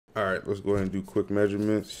All right, let's go ahead and do quick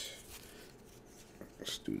measurements.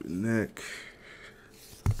 Let's do the neck.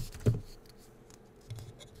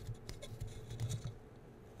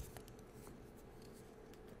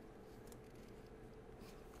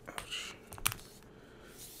 Ouch.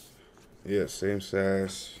 Yeah, same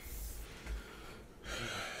size.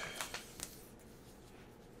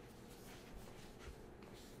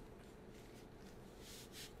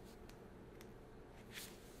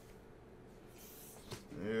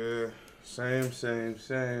 Yeah,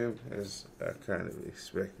 same as I kind of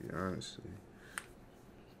expected, honestly.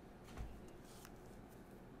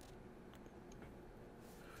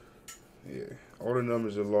 Yeah, all the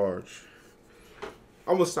numbers are large.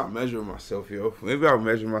 I'm gonna stop measuring myself, yo. Maybe I'll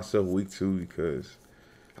measure myself week 2 because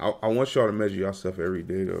I want y'all to measure yourself every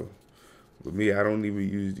day, though. But me, I don't even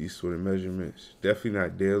use these sort of measurements. Definitely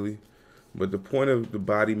not daily. But the point of the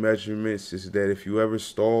body measurements is that if you ever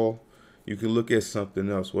stall, you can look at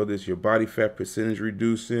something else, whether it's your body fat percentage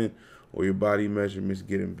reducing or your body measurements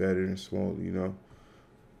getting better and smaller, you know.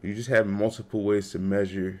 You just have multiple ways to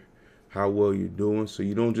measure how well you're doing, so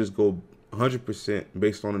you don't just go 100%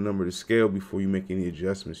 based on the number of the scale before you make any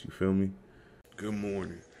adjustments, you feel me? Good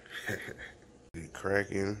morning.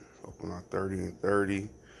 Cracking, open our 30 and 30.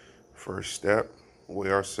 First step,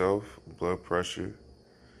 weigh ourselves, blood pressure,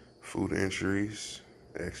 food injuries,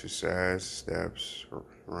 exercise, steps,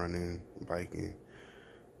 running, biking,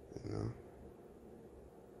 you know.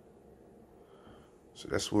 So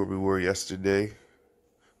that's where we were yesterday.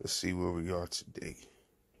 Let's see where we are today.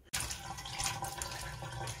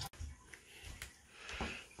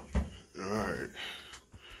 All right.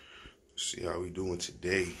 Let's see how we doing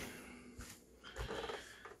today.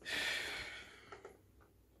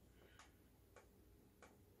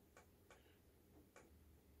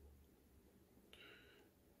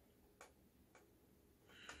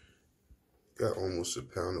 Got almost a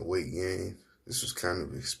pound of weight gain. This was kind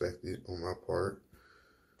of expected on my part.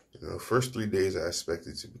 You know, first 3 days I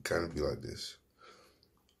expected to kind of be like this.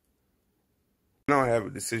 Now I have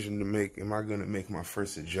a decision to make. Am I gonna make my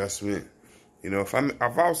first adjustment? You know, if I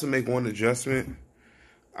was to make one adjustment,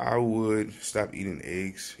 I would stop eating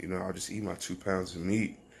eggs. You know, I'll just eat my 2 pounds of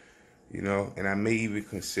meat. You know, and I may even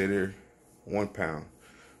consider 1 pound.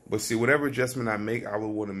 But see, whatever adjustment I make, I would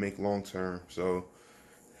want to make long term. So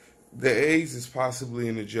the eggs is possibly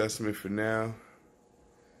an adjustment for now.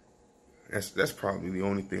 That's probably the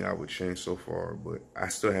only thing I would change so far, but I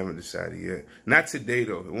still haven't decided yet. Not today,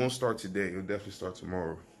 though. It won't start today. It'll definitely start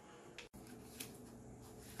tomorrow.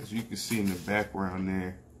 As you can see in the background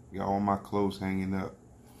there, got all my clothes hanging up.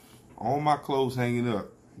 All my clothes hanging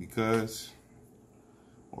up because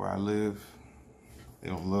where I live, they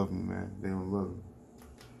don't love me, man. They don't love me.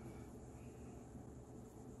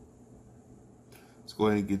 Let's go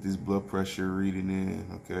ahead and get this blood pressure reading in,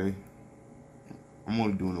 okay? I'm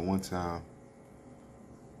only doing it one time.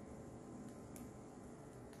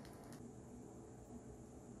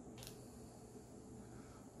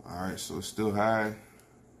 All right, so it's still high.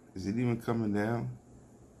 Is it even coming down?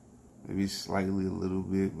 Maybe slightly a little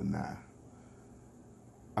bit, but nah.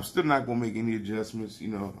 I'm still not gonna make any adjustments. You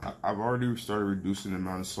know, I've already started reducing the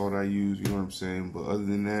amount of salt I use, you know what I'm saying? But other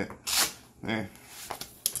than that, man,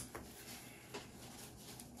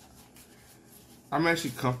 I'm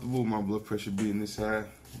actually comfortable with my blood pressure being this high,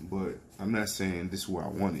 but I'm not saying this is where I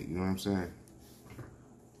want it, you know what I'm saying?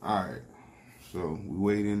 All right, so we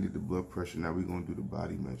weighed in, did the blood pressure, now we're gonna do the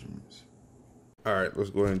body measurements. All right, let's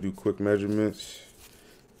go ahead and do quick measurements.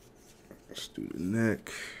 Let's do the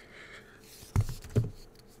neck.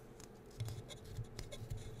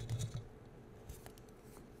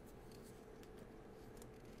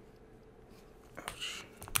 Ouch.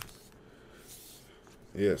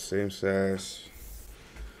 Yeah, same size.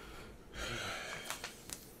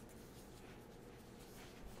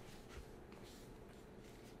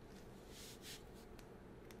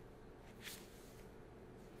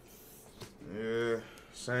 Yeah,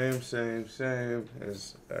 same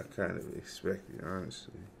as I kind of expected,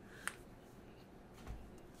 honestly.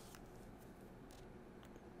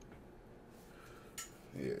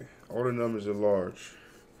 Yeah, all the numbers are large.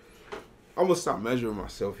 I'm gonna stop measuring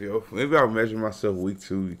myself, yo. Maybe I'll measure myself week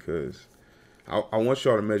 2 because I want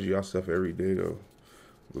y'all to measure yourself every day, though.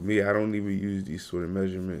 But me, I don't even use these sort of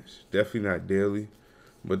measurements. Definitely not daily.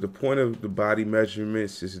 But the point of the body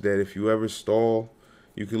measurements is that if you ever stall,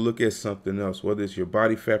 you can look at something else, whether it's your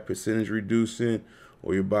body fat percentage reducing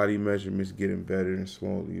or your body measurements getting better and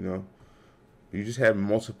smaller, you know. You just have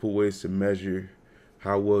multiple ways to measure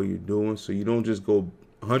how well you're doing, so you don't just go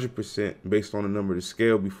 100% based on the number of the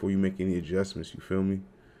scale before you make any adjustments, you feel me?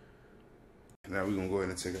 Now we're gonna go ahead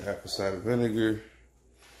and take a half a cider vinegar.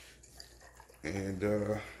 And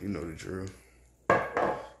you know the drill.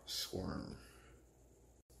 Squirm.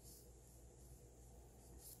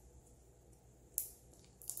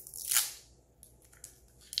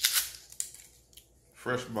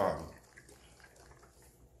 Fresh bottle.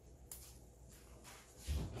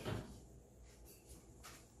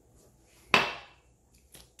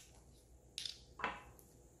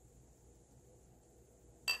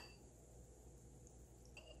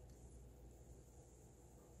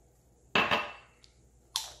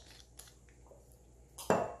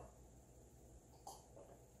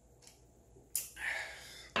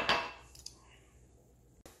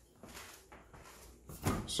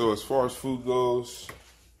 So as far as food goes,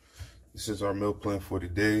 this is our meal plan for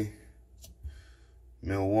today.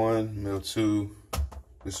 Meal 1, meal 2.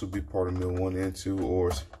 This will be part of meal 1 and 2,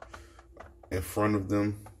 or in front of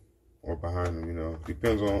them or behind them, you know.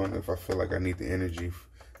 Depends on if I feel like I need the energy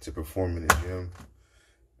to perform in the gym.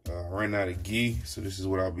 I ran out of ghee, so this is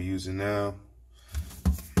what I'll be using now.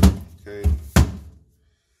 Okay.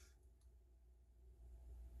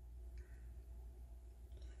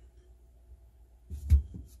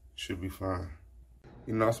 Should be fine.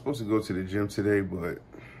 You know, I was supposed to go to the gym today, but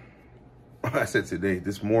I said today,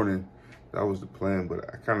 this morning, that was the plan,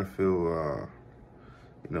 but I kind of feel,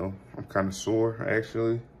 you know, I'm kind of sore,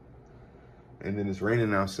 actually. And then it's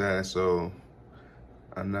raining outside, so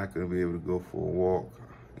I'm not going to be able to go for a walk.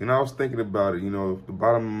 You know, I was thinking about it, you know, the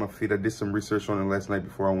bottom of my feet, I did some research on it last night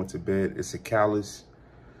before I went to bed. It's a callus,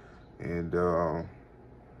 and I'm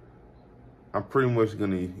pretty much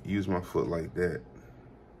going to use my foot like that.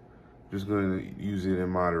 Just going to use it in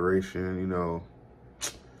moderation, you know.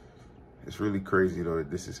 It's really crazy, though,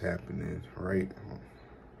 that this is happening right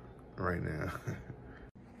now.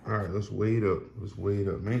 All right, let's weigh it up. Let's weigh it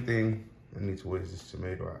up. Main thing I need to weigh is this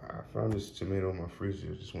tomato. I found this tomato in my freezer.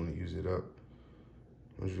 I just want to use it up.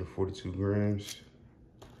 142 grams.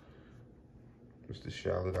 It's the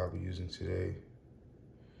shallot I'll be using today.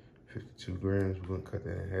 52 grams. We're going to cut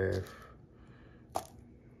that in half.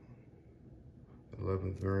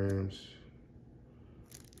 11 grams.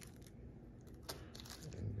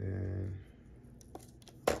 And then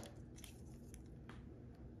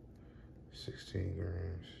 16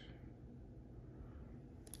 grams.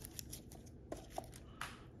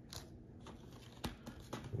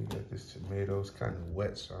 We got this tomato. It's kind of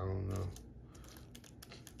wet, so I don't know.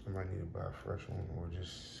 I might need to buy a fresh one or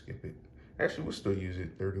just skip it. Actually, we'll still use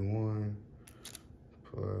it. 31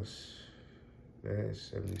 plus that,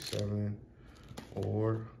 77.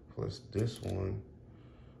 Or plus this one,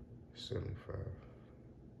 75.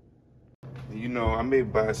 You know, I may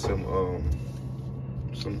buy some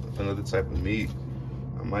another type of meat.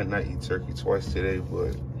 I might not eat turkey twice today,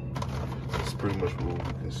 but it's pretty much what we'll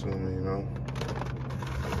be consuming, you know.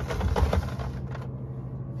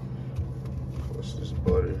 Plus this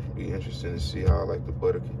butter. Be interesting to see how like the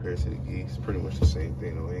butter compares to the ghee. It's pretty much the same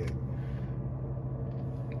thing, though, ain't it?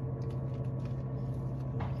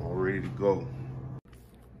 All ready to go.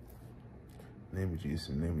 Name of Jesus,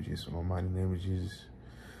 in the name of Jesus, almighty name of Jesus.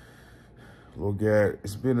 Lord God,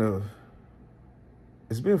 it's been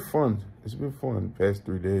fun. It's been fun the past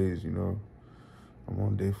 3 days, you know. I'm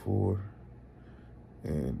on day 4.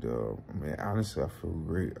 And, man, honestly, I feel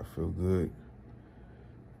great. I feel good.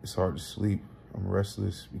 It's hard to sleep. I'm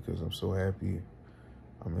restless because I'm so happy.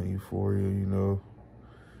 I'm in euphoria, you know.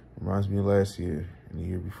 Reminds me of last year and the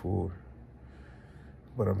year before.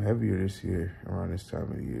 But I'm heavier this year, around this time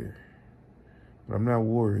of the year. But I'm not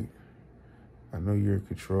worried. I know you're in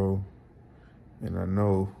control. And I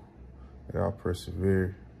know that I'll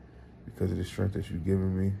persevere because of the strength that you've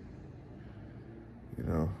given me. You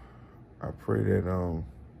know, I pray that all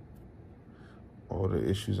the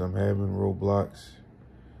issues I'm having, roadblocks,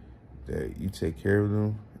 that you take care of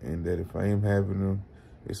them, and that if I am having them,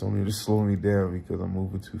 it's only to slow me down because I'm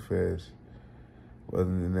moving too fast. Other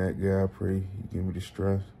than that, God, I pray you give me the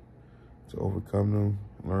strength to overcome them,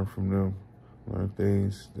 learn from them, learn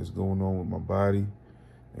things that's going on with my body,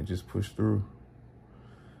 and just push through.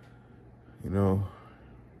 You know,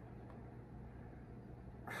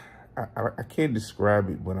 I can't describe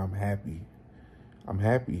it, but I'm happy. I'm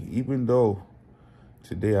happy, even though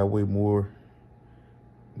today I weigh more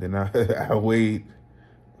than I weighed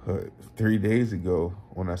 3 days ago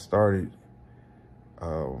when I started.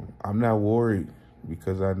 I'm not worried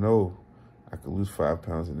because I know I could lose 5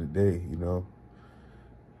 pounds in a day, you know,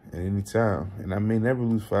 at any time. And I may never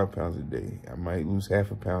lose 5 pounds a day. I might lose half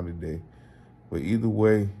a pound a day. But either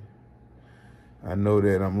way, I know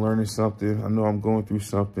that I'm learning something. I know I'm going through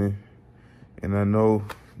something. And I know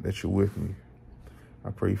that you're with me. I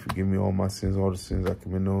pray you forgive me all my sins, all the sins I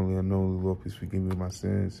commit knowingly and unknowingly. Lord, please forgive me my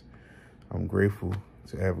sins. I'm grateful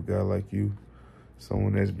to have a guy like you,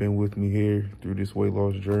 someone that's been with me here through this weight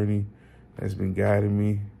loss journey, that's been guiding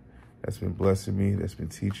me, that's been blessing me, that's been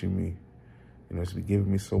teaching me. You know, it's been giving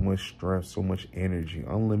me so much strength, so much energy,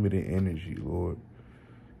 unlimited energy, Lord.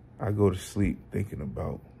 I go to sleep thinking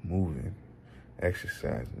about moving,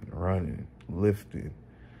 exercising, running, lifting,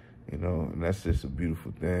 you know, and that's just a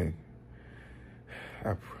beautiful thing.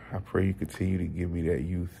 I pray you continue to give me that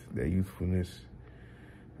youth, that youthfulness.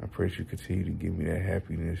 I pray that you continue to give me that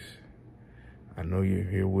happiness. I know you're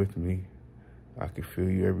here with me. I can feel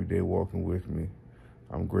you every day walking with me.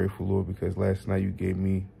 I'm grateful, Lord, because last night you gave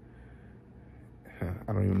me,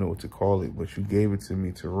 I don't even know what to call it, but you gave it to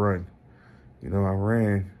me to run. You know, I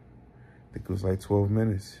ran, I think it was like 12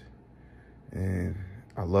 minutes. And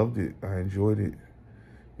I loved it. I enjoyed it.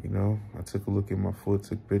 You know, I took a look at my foot,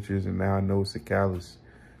 took pictures, and now I know it's a callus.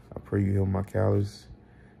 I pray you heal my callus.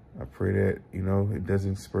 I pray that, you know, it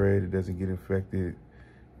doesn't spread, it doesn't get infected,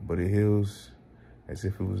 but it heals as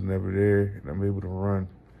if it was never there, and I'm able to run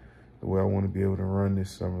the way I want to be able to run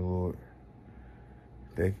this summer, Lord.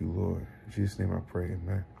 Thank you, Lord. In Jesus' name I pray,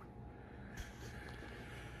 amen.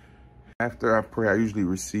 After I pray, I usually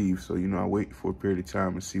receive, so, you know, I wait for a period of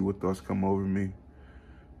time and see what thoughts come over me.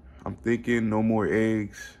 I'm thinking no more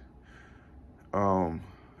eggs.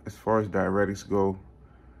 As far as diuretics go,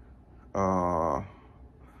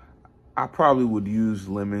 I probably would use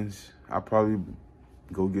lemons. I'll probably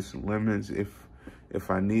go get some lemons if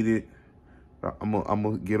I need it. I'm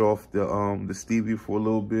gonna get off the stevia for a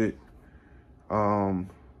little bit. But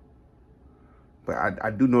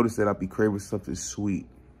I do notice that I'll be craving something sweet.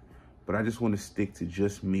 But I just want to stick to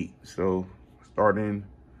just meat. So starting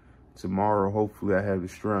tomorrow, hopefully I have the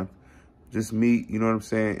strength. Just meat, you know what I'm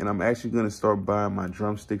saying? And I'm actually gonna start buying my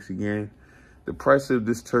drumsticks again. The price of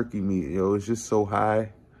this turkey meat, yo, is just so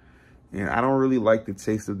high. And I don't really like the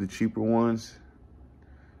taste of the cheaper ones.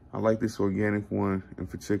 I like this organic one in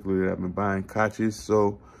particular that I've been buying, Koch's.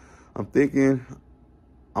 So I'm thinking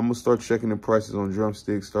I'm gonna start checking the prices on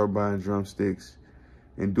drumsticks, start buying drumsticks,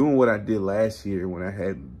 and doing what I did last year when I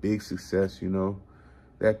had big success, you know.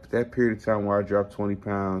 That period of time where I dropped 20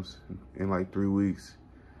 pounds in like 3 weeks,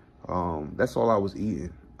 that's all I was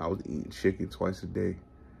eating. I was eating chicken twice a day.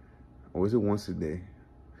 Or was it once a day?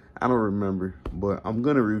 I don't remember, but I'm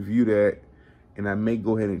gonna review that, and I may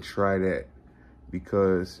go ahead and try that,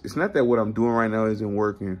 because it's not that what I'm doing right now isn't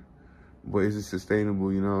working, but is it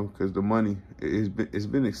sustainable, you know? Because the money, it's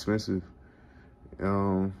been expensive.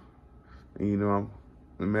 And you know,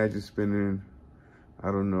 imagine spending,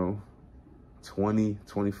 I don't know, $20,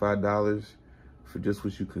 $25 for just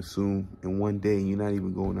what you consume in one day, and you're not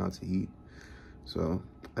even going out to eat. So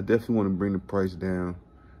I definitely want to bring the price down,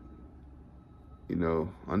 you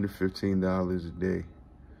know, under $15 a day.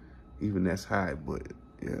 Even that's high, but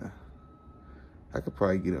yeah. I could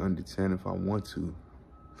probably get it under 10 if I want to.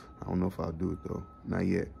 I don't know if I'll do it though, not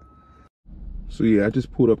yet. So yeah, I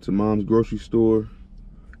just pulled up to Mom's grocery store,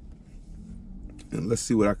 and let's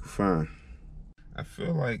see what I can find. I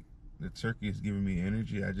feel like the turkey is giving me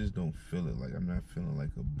energy. I just don't feel it. Like I'm not feeling like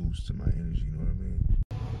a boost to my energy, you know what I mean?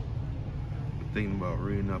 I'm thinking about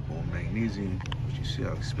reading up on magnesium, but you see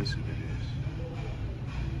how expensive it is.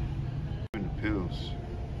 Even the pills.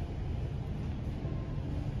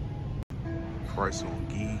 Price on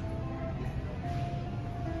ghee.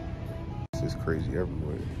 This is crazy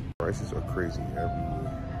everywhere. Prices are crazy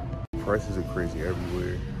everywhere. Prices are crazy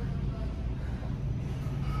everywhere.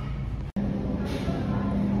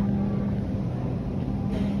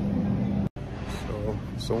 So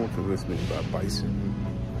someone convinced me to buy bison,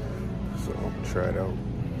 so I'm gonna try it out.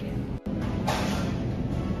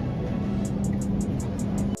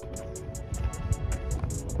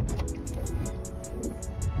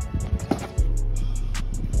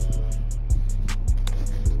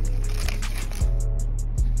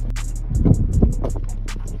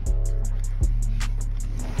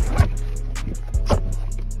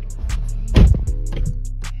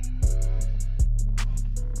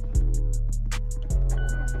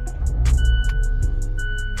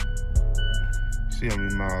 See how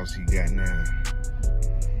many miles he got now.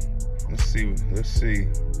 Let's see.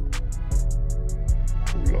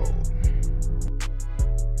 Lord.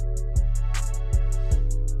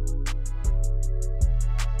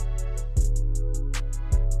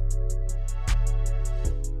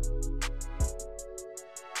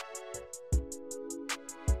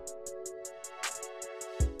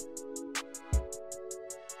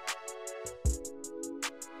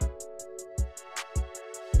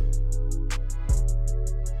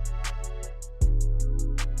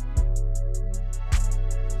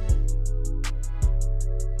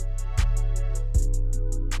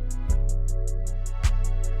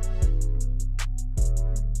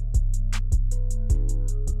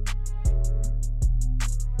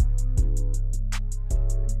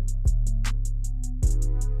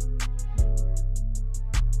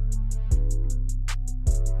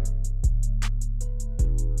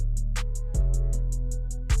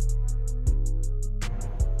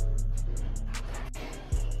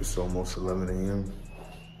 It's almost 11 a.m.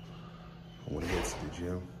 I want to head to the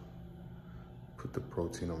gym, put the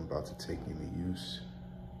protein I'm about to take into use.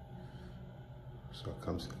 So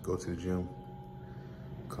I go to the gym,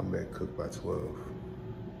 come back, cook by 12.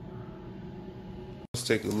 Let's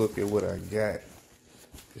take a look at what I got.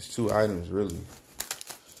 There's 2 items really.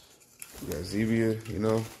 We got Zevia, you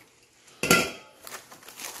know.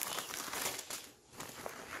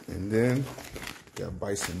 And then got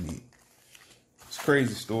bison meat. It's a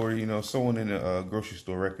crazy story, you know. Someone in the grocery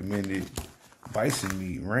store recommended bison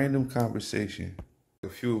meat. Random conversation. A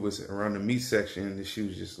few of us around the meat section, and she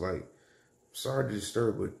was just like, sorry to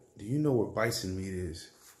disturb, but do you know what bison meat is?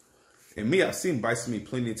 And me, I've seen bison meat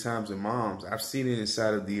plenty of times in Mom's. I've seen it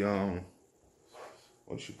inside of the,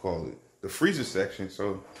 what you call it? The freezer section.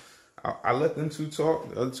 So I let them two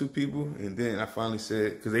talk, the other 2 people. And then I finally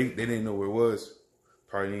said, because they didn't know where it was.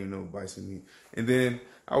 Probably didn't even know bison meat. And then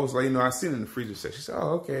I was like, you know, I seen it in the freezer section. She said,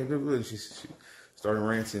 oh, okay. And she started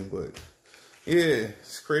ranting. But yeah,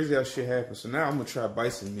 it's crazy how shit happens. So now I'm going to try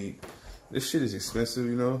bison meat. This shit is expensive,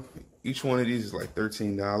 you know. Each one of these is like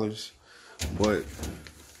 $13. But,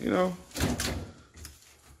 you know,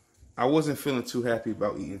 I wasn't feeling too happy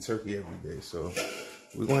about eating turkey every day. So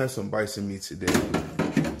we're going to have some bison meat today.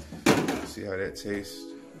 See how that tastes.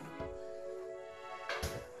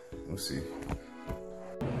 We'll see.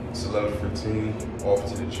 It's 11:15, off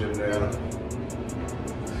to the gym now.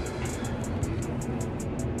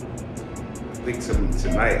 I think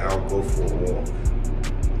tonight I'll go for a walk.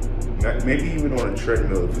 Maybe even on a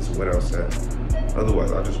treadmill if it's wet outside.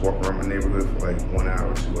 Otherwise, I'll just walk around my neighborhood for like 1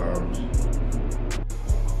 hour, 2 hours.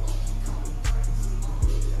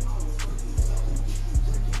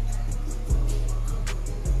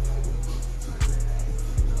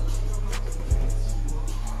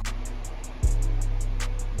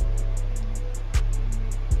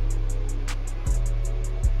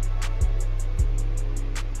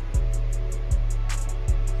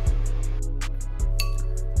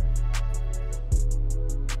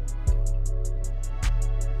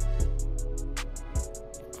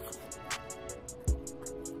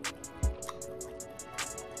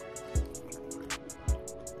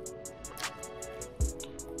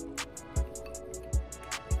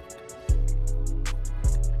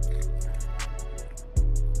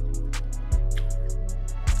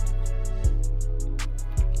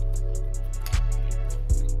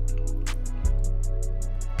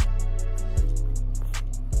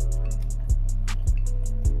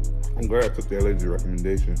 I'm glad I took that lady's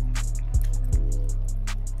recommendation.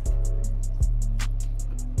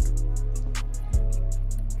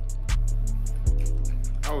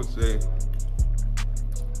 I would say,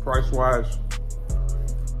 price-wise,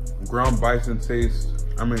 ground bison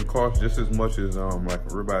costs just as much as like a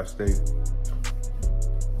ribeye steak.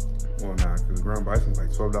 Well, nah, because ground bison's like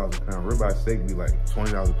 $12 a pound. Ribeye steak be like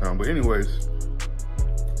 $20 a pound. But anyways,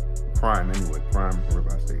 prime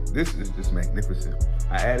ribeye steak. This is just magnificent.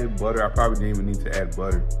 I added butter. I probably didn't even need to add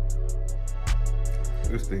butter.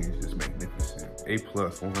 This thing is just magnificent. A+,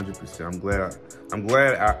 100%. I'm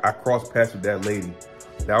glad I crossed paths with that lady.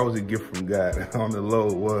 That was a gift from God. On the low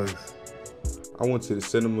it was. I went to the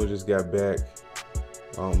cinema, just got back.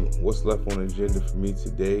 What's left on the agenda for me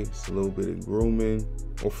today? It's a little bit of grooming.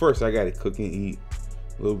 Well, first I gotta cook and eat.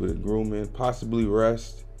 A little bit of grooming, possibly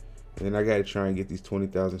rest. And then I gotta try and get these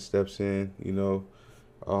 20,000 steps in, you know.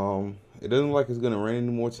 It doesn't look like it's gonna rain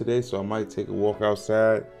anymore today, so I might take a walk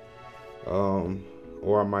outside.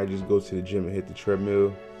 Or I might just go to the gym and hit the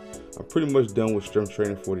treadmill. I'm pretty much done with strength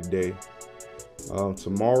training for today.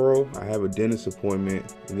 Tomorrow I have a dentist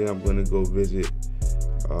appointment, and then I'm gonna go visit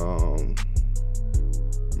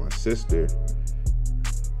my sister.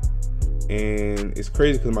 And it's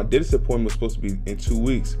crazy because my dentist appointment was supposed to be in 2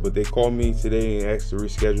 weeks, but they called me today and asked to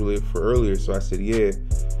reschedule it for earlier. So I said, yeah.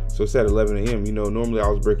 So it's at 11 a.m. You know, normally I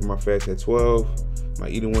was breaking my fast at 12. My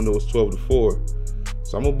eating window was 12 to 4.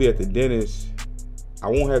 So I'm gonna be at the dentist. I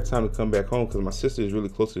won't have time to come back home because my sister is really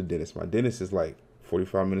close to the dentist. My dentist is like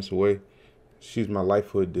 45 minutes away. She's my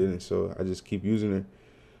life-hood dentist, so I just keep using her.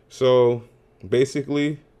 So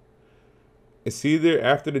basically, it's either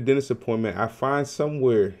after the dentist appointment, I find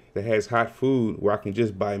somewhere that has hot food where I can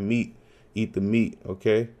just buy meat, eat the meat,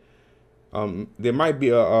 okay? There might be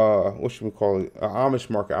a, what should we call it, an Amish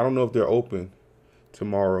market. I don't know if they're open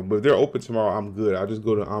tomorrow, but if they're open tomorrow, I'm good. I'll just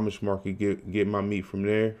go to the Amish market, get my meat from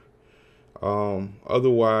there.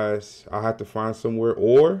 Otherwise, I'll have to find somewhere,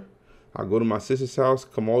 or I'll go to my sister's house,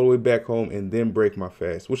 come all the way back home, and then break my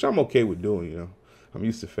fast, which I'm okay with doing, you know. I'm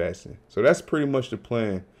used to fasting. So that's pretty much the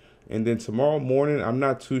plan. And then tomorrow morning, I'm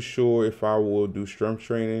not too sure if I will do strength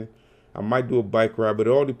training. I might do a bike ride, but it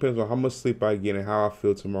all depends on how much sleep I get and how I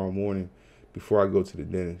feel tomorrow morning before I go to the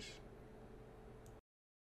dentist.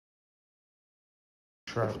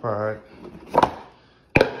 Tripod.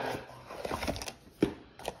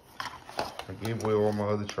 I gave away all my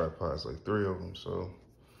other tripods, like 3 of them, so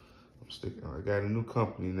I'm sticking. I got a new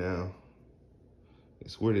company now.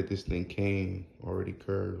 It's weird that this thing came already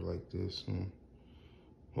curved like this.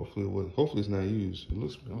 Hopefully it's not used. It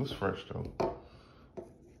looks fresh though.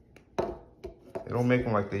 They don't make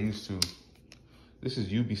them like they used to. This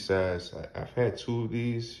is UB size. I've had 2 of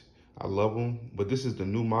these. I love them, but this is the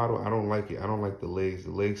new model. I don't like it. I don't like the legs.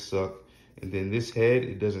 The legs suck. And then this head,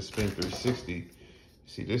 it doesn't spin 360.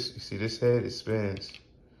 See this head, it spins.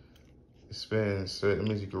 It spins, so that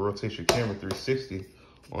means you can rotate your camera 360.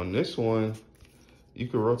 On this one, you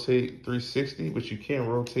can rotate 360, but you can't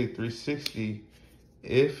rotate 360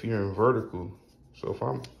 if you're in vertical. So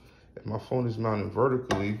if my phone is mounted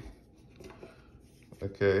vertically,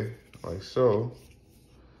 okay, like so,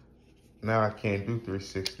 now I can't do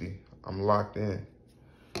 360. I'm locked in.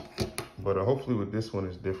 But hopefully with this one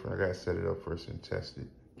it's different. I gotta set it up first and test it.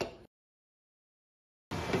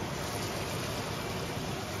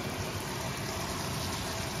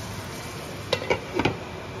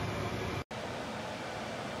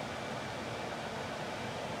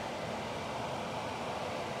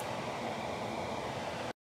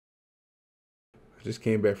 I just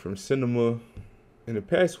came back from cinema. In the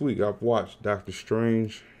past week, I've watched Doctor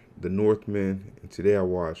Strange, The Northman, and today I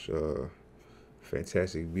watched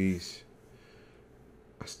Fantastic Beasts.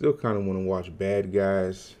 I still kind of want to watch Bad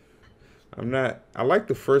Guys. I like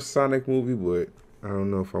the first Sonic movie, but I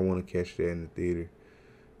don't know if I want to catch that in the theater.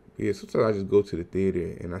 But yeah, sometimes I just go to the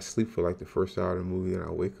theater and I sleep for like the first hour of the movie, then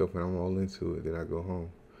I wake up and I'm all into it, then I go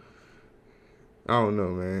home. I don't know,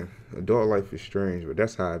 man. Adult life is strange, but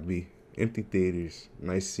that's how it be. Empty theaters,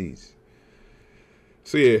 nice seats.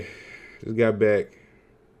 So yeah, just got back,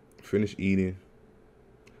 finished eating.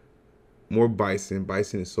 More bison.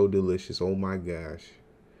 Bison is so delicious. Oh my gosh.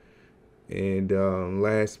 And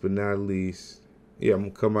last but not least, yeah, I'm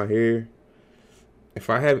gonna cut my hair. If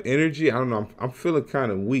I have energy, I don't know, I'm feeling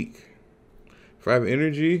kind of weak. If I have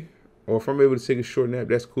energy, or if I'm able to take a short nap,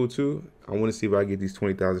 that's cool too. I want to see if I get these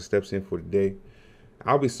 20,000 steps in for the day.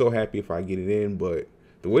 I'll be so happy if I get it in, but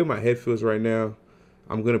the way my head feels right now,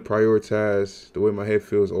 I'm going to prioritize the way my head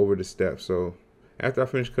feels over the steps. So after I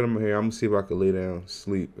finish cutting my hair, I'm going to see if I can lay down,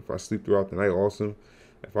 sleep. If I sleep throughout the night, awesome.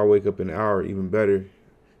 If I wake up in an hour, even better.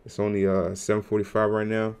 It's only 7:45 right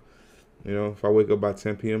now. You know, if I wake up by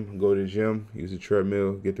 10 p.m., go to the gym, use the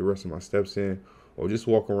treadmill, get the rest of my steps in, or just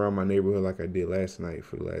walk around my neighborhood like I did last night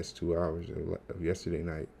for the last 2 hours of yesterday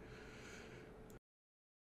night.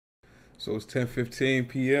 So it's 10:15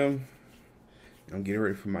 p.m. I'm getting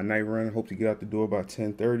ready for my night run. I hope to get out the door about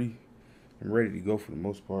 10:30. I'm ready to go for the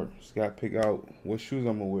most part. Just got to pick out what shoes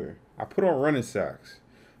I'm going to wear. I put on running socks.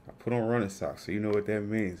 So you know what that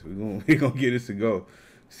means. We're gonna get this to go.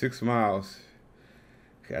 6 miles.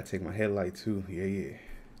 Gotta take my headlight too. Yeah. You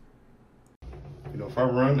know, if I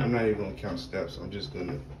run, I'm not even gonna count steps. I'm just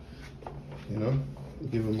gonna, you know,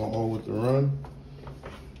 give it my all with the run.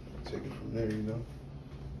 Take it from there, you know.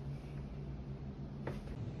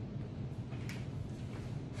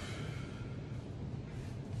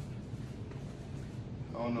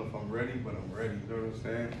 I don't know if I'm ready, but I'm ready. You know what I'm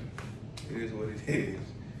saying? It is what it is.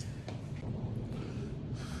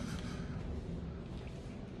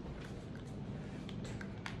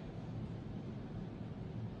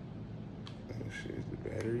 Oh shit, is the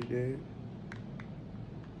battery dead?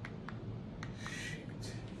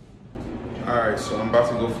 Shit. Alright, so I'm about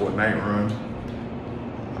to go for a night run.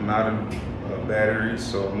 I'm out of battery,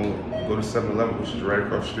 so I'm gonna go to 7-Eleven, which is right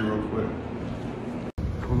across the street real quick.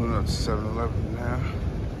 Pulling up to 7-Eleven now.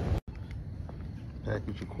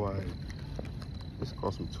 Package required. This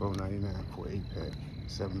cost me $12.99 for an 8-pack.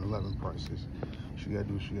 7-Eleven prices. You gotta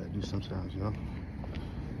do what you gotta do sometimes, you know?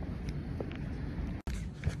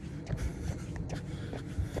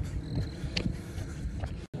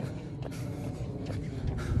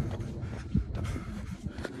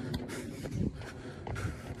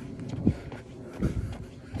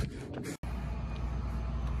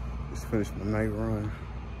 Just finished my night run.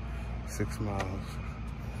 6 miles.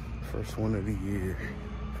 First one of the year.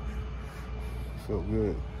 Felt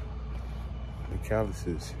good. The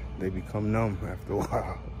calluses, they become numb after a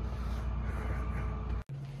while.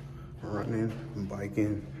 Running,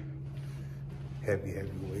 biking, heavy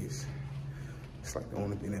weights. It's like the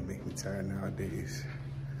only thing that makes me tired nowadays.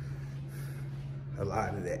 A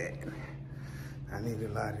lot of that. I need a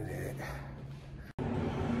lot of that.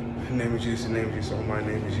 The name of Jesus, the name of Jesus. Oh, my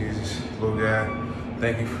name is Jesus. Little guy,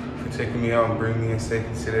 thank you for for taking me out and bringing me in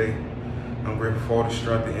safely today. I'm grateful for all the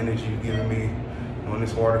strength and energy you've given me on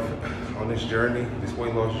this journey, this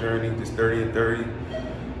weight loss journey, this 30 and 30.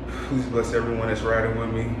 Please bless everyone that's riding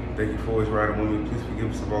with me. Thank you for always riding with me. Please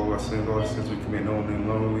forgive us of all of our sins, all the sins we commit knowingly and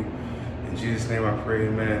unknowingly. In Jesus' name I pray,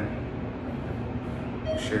 amen.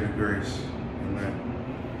 Share the grace. Amen.